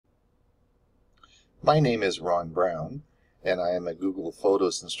My name is Ron Brown, and I am a Google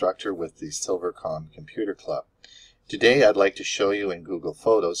Photos instructor with the Silvercom Computer Club. Today I'd like to show you in Google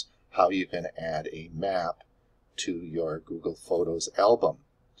Photos how you can add a map to your Google Photos album.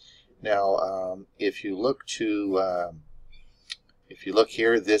 Now, if you look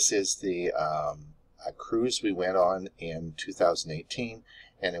here, this is the a cruise we went on in 2018,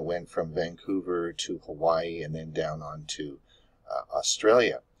 and it went from Vancouver to Hawaii and then down on to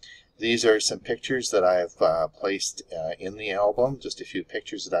Australia. These are some pictures that I have placed in the album, just a few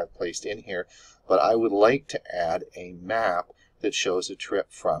pictures that I've placed in here, but I would like to add a map that shows a trip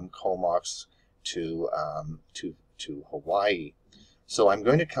from Comox to Hawaii. So I'm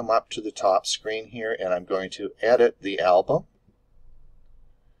going to come up to the top screen here and I'm going to edit the album.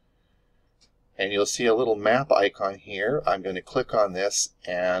 And you'll see a little map icon here. I'm going to click on this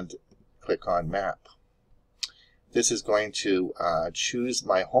and click on Map. This is going to choose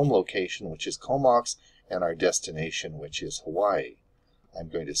my home location, which is Comox, and our destination, which is Hawaii. I'm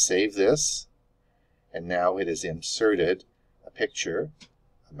going to save this, and now it has inserted a picture,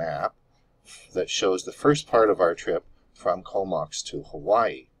 a map, that shows the first part of our trip from Comox to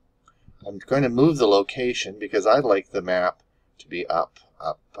Hawaii. I'm going to move the location because I'd like the map to be up,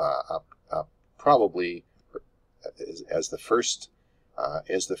 probably as the first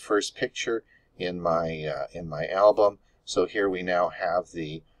picture in my album. So here we now have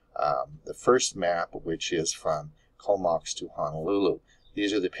the first map, which is from Comox to Honolulu.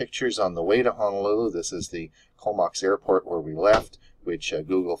 These are the pictures on the way to Honolulu. This is the Comox airport where we left, which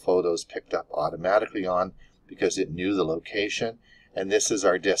Google Photos picked up automatically on because it knew the location. And this is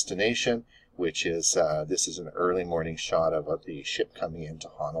our destination, which is this is an early morning shot of the ship coming into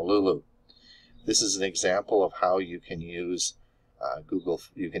Honolulu. This is an example of how you can use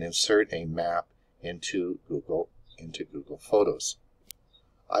you can insert a map into Google Photos.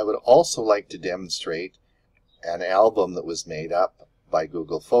 I would also like to demonstrate an album that was made up by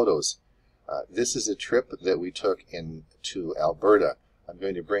Google Photos. This is a trip that we took into Alberta. I'm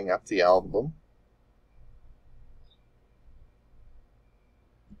going to bring up the album,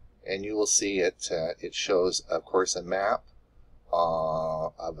 and you will see it. It shows, of course, a map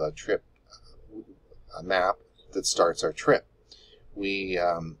of a trip, a map that starts our trip. We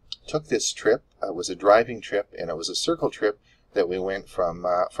took this trip. It was a driving trip, and it was a circle trip that we went from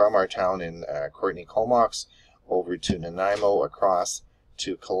our town in Courtenay, Comox, over to Nanaimo, across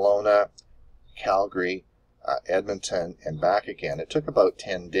to Kelowna, Calgary, Edmonton, and back again. It took about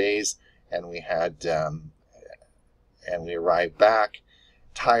 10 days, and we arrived back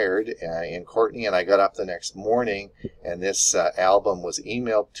tired in Courtenay, and I got up the next morning, and this album was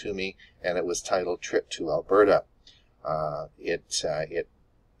emailed to me, and it was titled Trip to Alberta.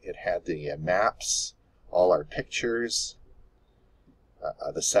 It had the maps, all our pictures,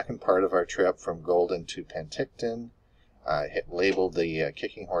 the second part of our trip from Golden to Penticton. It labeled the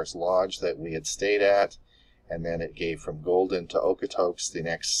Kicking Horse Lodge that we had stayed at, and then it gave from Golden to Okotoks, the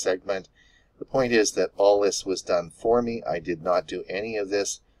next segment. The point is that all this was done for me. I did not do any of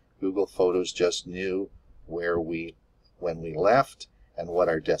this. Google Photos just knew when we left and what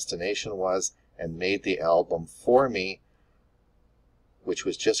our destination was, and made the album for me, which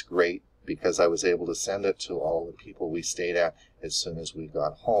was just great because I was able to send it to all the people we stayed at as soon as we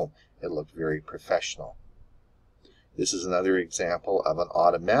got home. It looked very professional. This is another example of an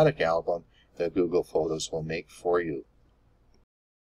automatic album that Google Photos will make for you.